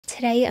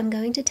Today I'm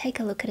going to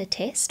take a look at a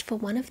test for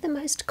one of the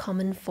most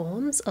common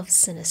forms of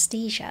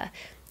synesthesia.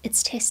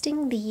 It's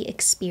testing the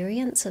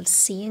experience of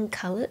seeing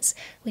colours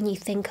when you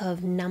think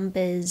of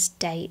numbers,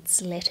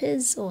 dates,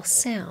 letters, or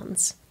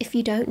sounds. If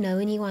you don't know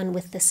anyone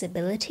with this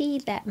ability,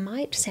 that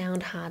might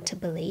sound hard to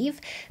believe,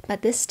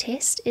 but this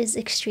test is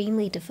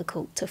extremely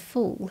difficult to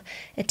fool.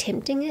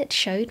 Attempting it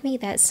showed me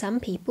that some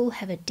people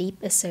have a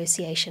deep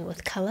association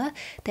with colour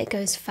that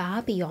goes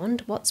far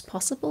beyond what's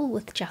possible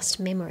with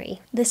just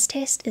memory. This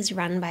test is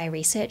run by a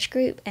research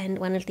group, and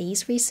one of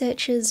these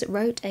researchers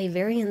wrote a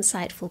very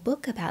insightful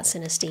book about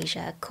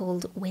synesthesia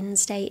called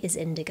Wednesday is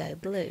Indigo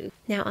Blue.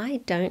 Now, I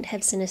don't have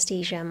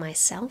synesthesia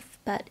myself,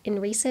 but in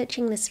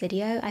researching this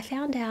video I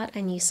found out I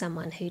knew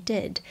someone who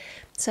did.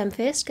 So I'm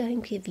first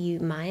going to give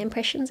you my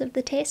impressions of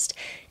the test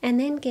and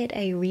then get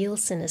a real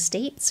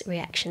synesthete's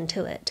reaction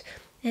to it.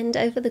 And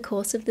over the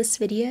course of this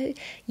video,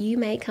 you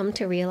may come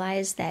to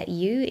realize that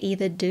you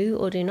either do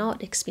or do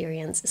not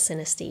experience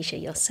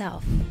synesthesia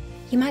yourself.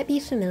 You might be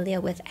familiar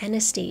with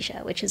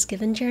anesthesia, which is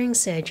given during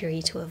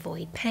surgery to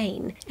avoid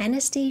pain.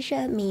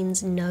 Anesthesia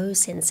means no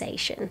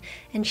sensation,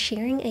 and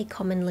sharing a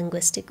common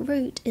linguistic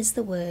root is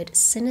the word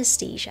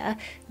synesthesia,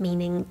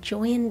 meaning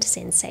joined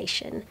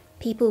sensation.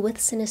 People with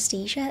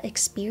synesthesia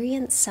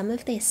experience some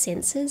of their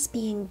senses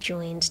being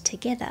joined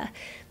together.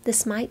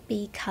 This might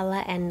be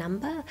colour and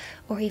number,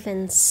 or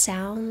even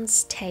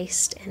sounds,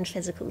 taste, and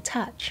physical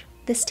touch.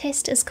 This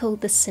test is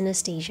called the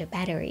synesthesia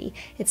battery.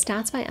 It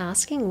starts by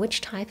asking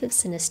which type of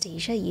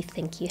synesthesia you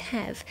think you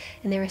have,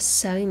 and there are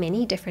so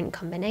many different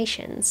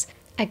combinations.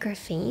 A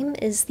grapheme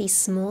is the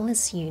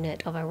smallest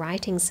unit of a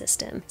writing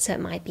system, so it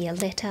might be a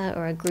letter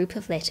or a group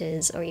of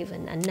letters or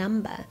even a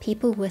number.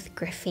 People with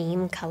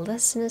grapheme colour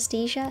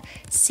synesthesia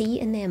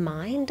see in their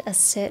mind a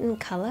certain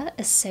colour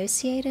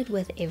associated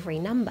with every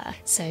number.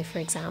 So for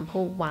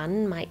example,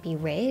 1 might be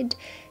red,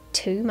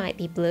 2 might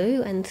be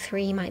blue, and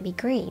 3 might be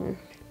green.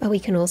 But we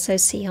can also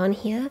see on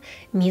here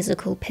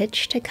musical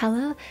pitch to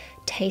colour,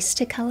 taste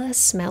to colour,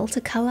 smell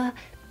to colour,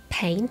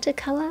 pain to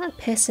colour,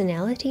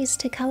 personalities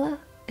to colour.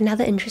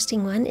 Another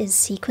interesting one is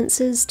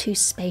sequences to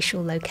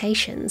spatial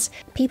locations.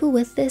 People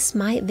with this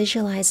might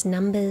visualize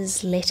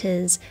numbers,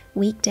 letters,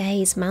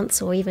 weekdays,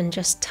 months, or even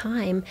just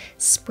time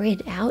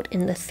spread out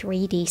in the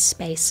 3D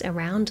space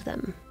around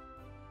them.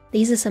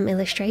 These are some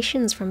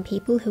illustrations from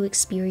people who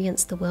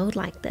experience the world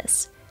like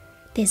this.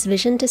 There's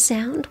vision to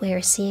sound,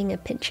 where seeing a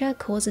picture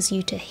causes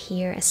you to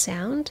hear a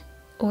sound,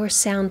 or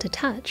sound to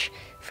touch,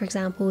 for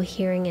example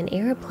hearing an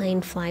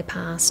aeroplane fly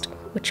past,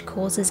 which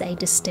causes a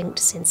distinct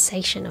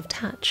sensation of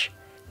touch.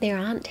 There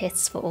aren't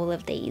tests for all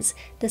of these.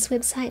 This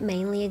website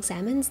mainly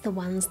examines the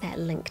ones that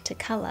link to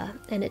colour,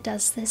 and it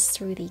does this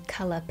through the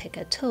colour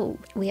picker tool.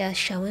 We are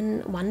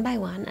shown one by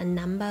one a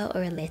number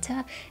or a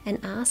letter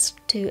and asked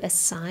to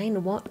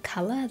assign what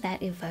colour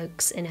that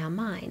evokes in our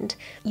mind.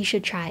 You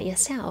should try it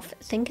yourself.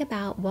 Think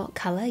about what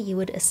colour you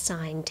would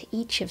assign to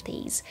each of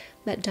these,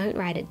 but don't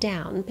write it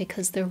down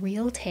because the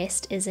real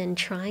test is in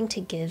trying to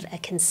give a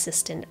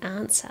consistent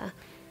answer.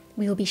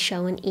 We will be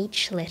shown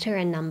each letter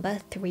and number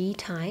 3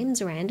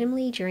 times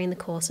randomly during the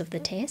course of the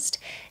test,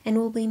 and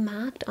will be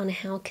marked on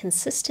how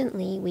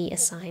consistently we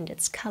assigned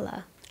its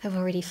colour. I've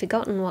already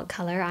forgotten what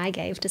colour I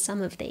gave to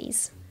some of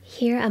these.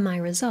 Here are my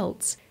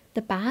results.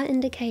 The bar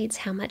indicates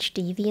how much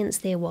deviance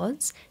there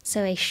was,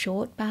 so a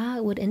short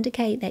bar would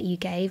indicate that you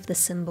gave the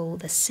symbol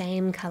the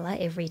same colour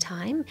every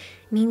time,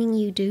 meaning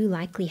you do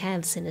likely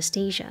have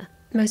synesthesia.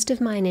 Most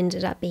of mine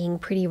ended up being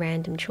pretty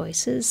random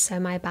choices, so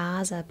my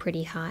bars are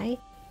pretty high.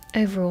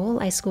 Overall,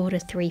 I scored a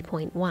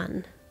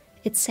 3.1.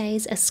 It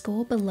says a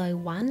score below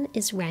 1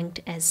 is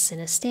ranked as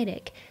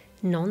synesthetic.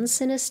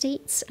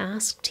 Non-synesthetes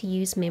asked to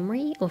use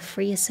memory or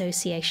free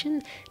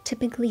association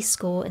typically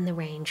score in the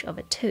range of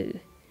a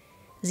 2.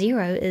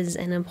 0 is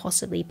an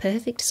impossibly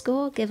perfect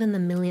score given the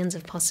millions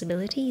of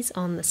possibilities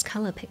on this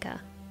colour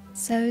picker.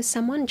 So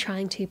someone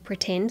trying to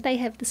pretend they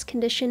have this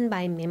condition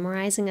by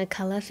memorising a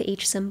colour for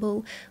each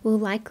symbol will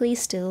likely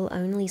still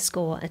only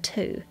score a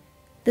 2.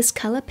 This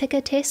colour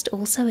picker test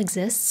also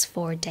exists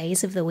for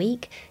days of the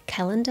week,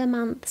 calendar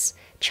months,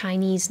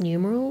 Chinese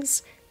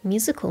numerals,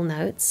 musical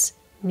notes,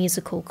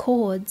 musical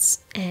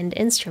chords, and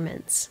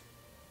instruments.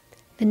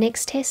 The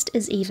next test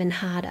is even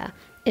harder.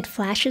 It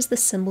flashes the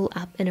symbol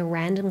up in a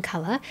random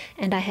colour,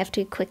 and I have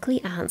to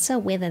quickly answer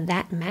whether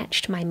that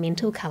matched my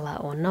mental colour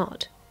or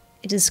not.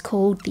 It is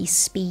called the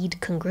speed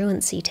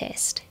congruency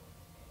test.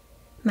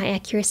 My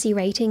accuracy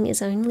rating is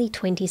only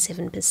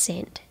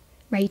 27%.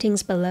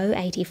 Ratings below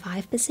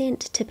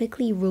 85%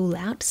 typically rule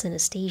out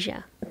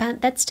synesthesia.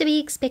 But that's to be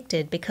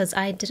expected because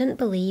I didn't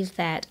believe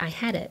that I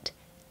had it.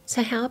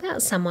 So how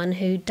about someone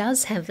who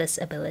does have this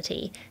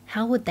ability?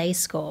 How would they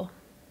score?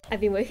 I've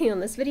been working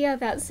on this video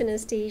about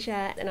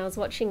synesthesia, and I was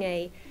watching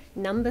a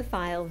number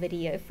file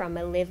video from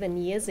 11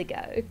 years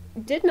ago.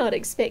 Did not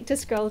expect to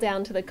scroll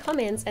down to the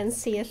comments and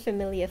see a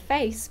familiar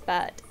face,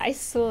 but I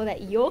saw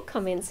that your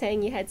comment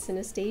saying you had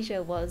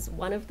synesthesia was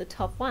one of the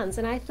top ones,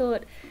 and I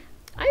thought,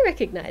 I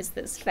recognize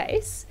this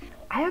face.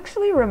 I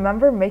actually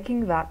remember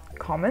making that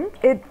comment.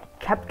 It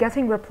kept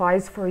getting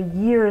replies for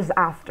years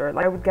after.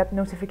 Like, I would get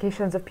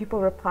notifications of people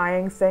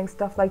replying, saying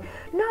stuff like,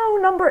 no,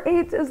 number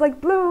 8 is like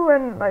blue,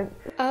 and like...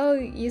 Oh,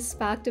 you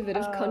sparked a bit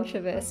of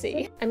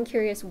controversy. I'm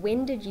curious,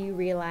 when did you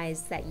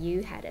realize that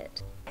you had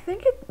it? I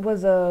think it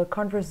was a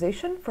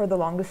conversation for the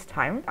longest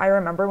time. I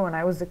remember when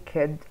I was a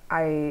kid,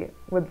 I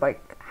would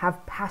like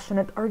have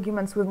passionate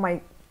arguments with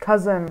my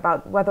cousin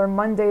about whether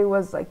Monday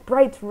was like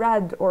bright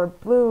red or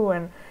blue,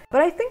 but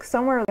I think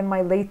somewhere in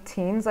my late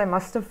teens I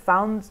must have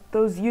found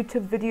those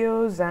YouTube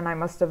videos, and I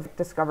must have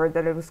discovered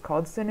that it was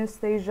called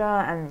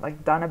synesthesia and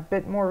like done a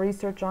bit more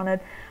research on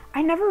it.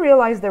 I never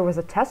realized there was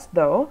a test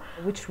though,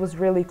 which was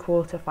really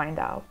cool to find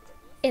out.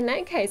 In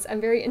that case,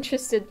 I'm very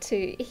interested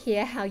to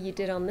hear how you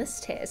did on this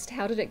test.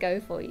 How did it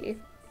go for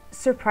you?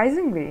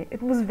 Surprisingly,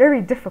 it was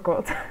very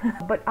difficult,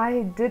 but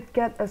I did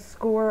get a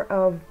score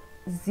of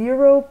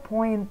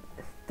 0.36.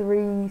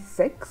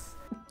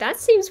 That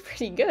seems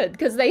pretty good,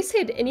 because they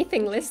said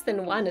anything less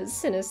than 1 is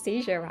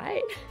synesthesia,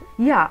 right?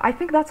 Yeah, I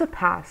think that's a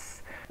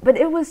pass. But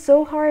it was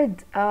so hard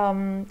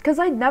because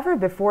I'd never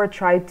before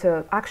tried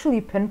to actually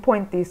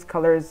pinpoint these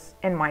colors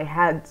in my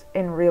head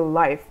in real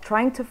life.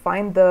 Trying to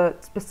find the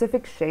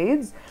specific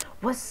shades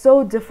was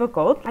so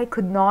difficult. I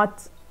could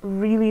not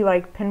really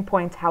like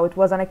pinpoint how it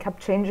was, and I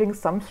kept changing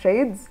some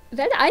shades.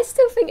 Then I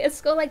still think a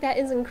score like that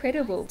is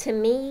incredible. To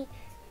me,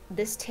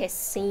 this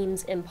test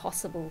seems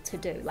impossible to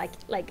do,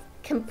 like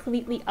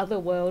completely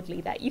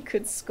otherworldly that you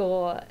could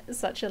score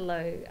such a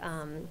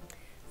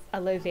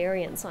low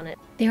variance on it.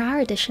 There are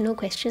additional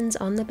questions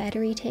on the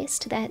battery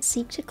test that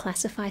seek to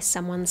classify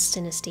someone's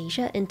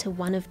synesthesia into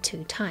one of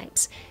 2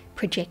 types: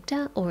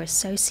 projector or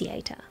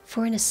associator.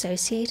 For an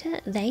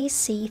associator, they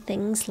see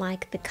things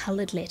like the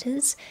coloured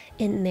letters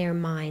in their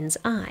mind's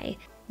eye.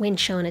 When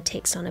shown a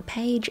text on a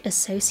page,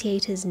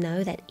 associators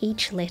know that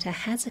each letter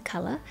has a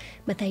colour,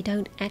 but they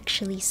don't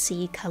actually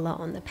see colour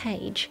on the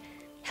page.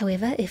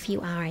 However, if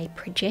you are a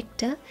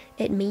projector,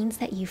 it means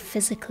that you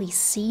physically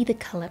see the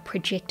colour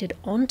projected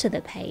onto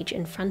the page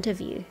in front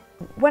of you.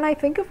 When I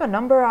think of a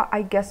number,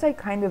 I guess I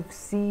kind of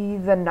see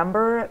the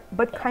number,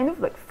 but kind of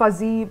like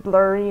fuzzy,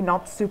 blurry,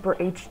 not super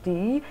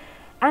HD,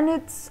 and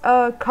it's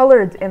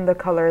coloured in the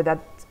colour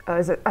that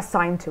is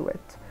assigned to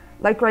it.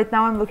 Like right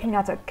now I'm looking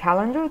at a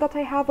calendar that I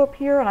have up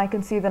here, and I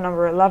can see the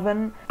number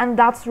 11, and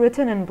that's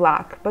written in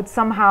black, but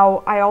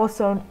somehow I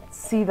also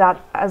see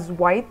that as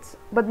white,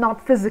 but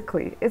not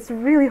physically. It's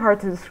really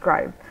hard to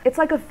describe. It's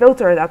like a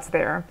filter that's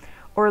there,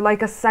 or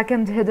like a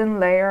second hidden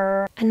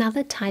layer.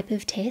 Another type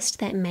of test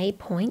that may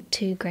point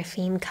to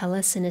grapheme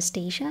color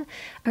synesthesia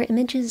are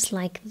images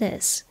like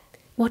this.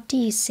 What do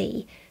you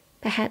see?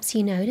 Perhaps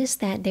you notice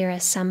that there are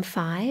some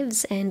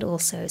 5s and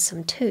also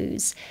some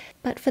 2s,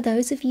 but for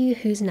those of you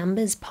whose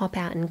numbers pop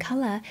out in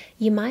colour,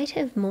 you might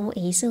have more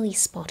easily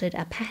spotted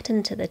a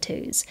pattern to the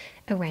 2s,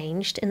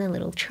 arranged in a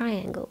little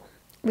triangle.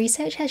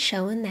 Research has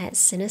shown that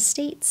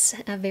synesthetes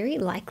are very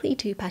likely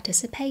to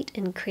participate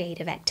in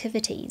creative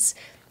activities.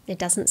 It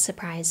doesn't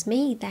surprise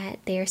me that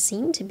there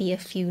seem to be a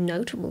few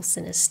notable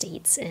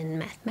synesthetes in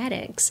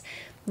mathematics.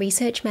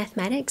 Research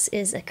mathematics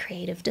is a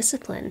creative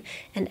discipline,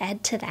 and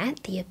add to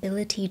that the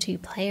ability to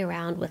play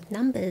around with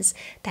numbers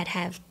that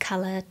have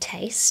colour,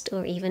 taste,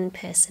 or even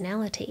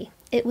personality.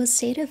 It was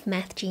said of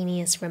math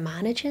genius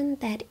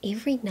Ramanujan that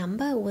every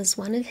number was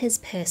one of his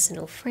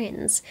personal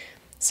friends,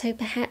 so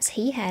perhaps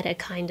he had a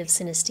kind of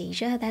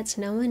synesthesia that's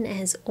known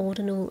as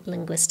ordinal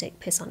linguistic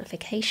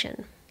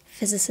personification.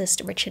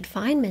 Physicist Richard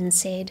Feynman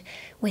said,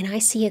 "When I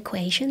see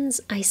equations,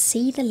 I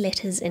see the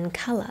letters in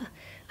colour.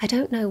 I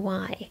don't know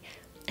why.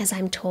 As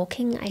I'm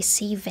talking, I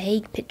see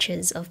vague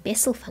pictures of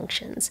Bessel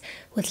functions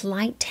with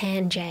light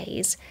tan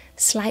J's,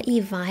 slightly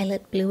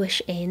violet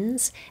bluish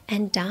N's,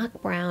 and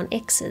dark brown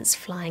X's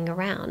flying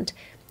around,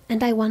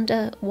 and I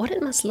wonder what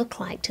it must look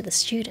like to the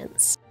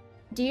students."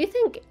 Do you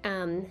think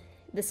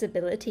this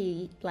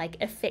ability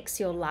affects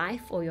your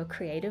life or your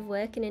creative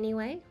work in any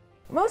way?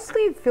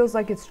 Mostly it feels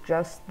like it's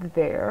just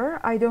there.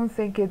 I don't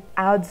think it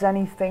adds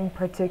anything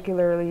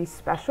particularly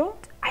special.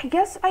 I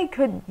guess I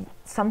could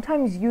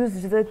sometimes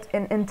use it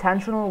in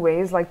intentional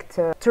ways, like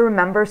to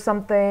remember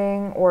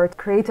something or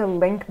create a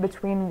link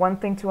between one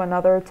thing to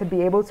another to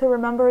be able to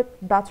remember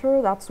it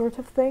better, that sort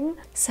of thing.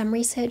 Some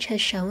research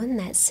has shown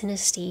that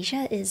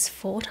synesthesia is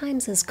 4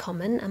 times as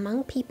common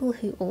among people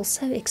who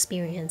also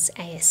experience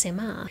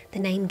ASMR, the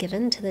name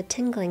given to the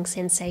tingling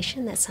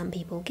sensation that some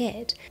people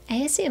get.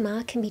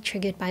 ASMR can be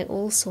triggered by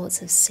all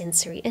sorts of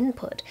sensory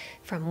input,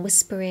 from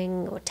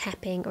whispering or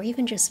tapping or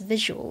even just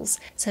visuals,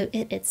 so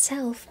it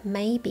itself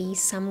may be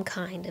some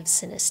kind of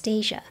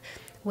synesthesia,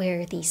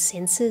 where these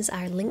senses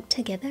are linked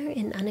together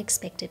in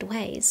unexpected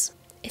ways.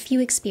 If you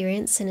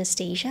experience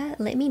synesthesia,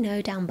 let me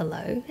know down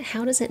below.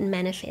 How does it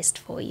manifest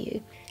for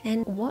you?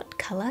 And what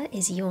colour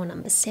is your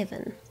number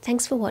 7?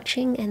 Thanks for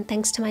watching, and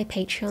thanks to my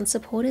Patreon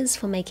supporters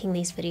for making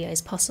these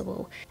videos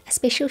possible. A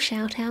special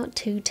shout out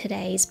to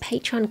today's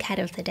Patreon cat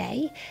of the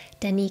day,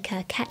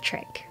 Danica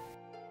Catrick.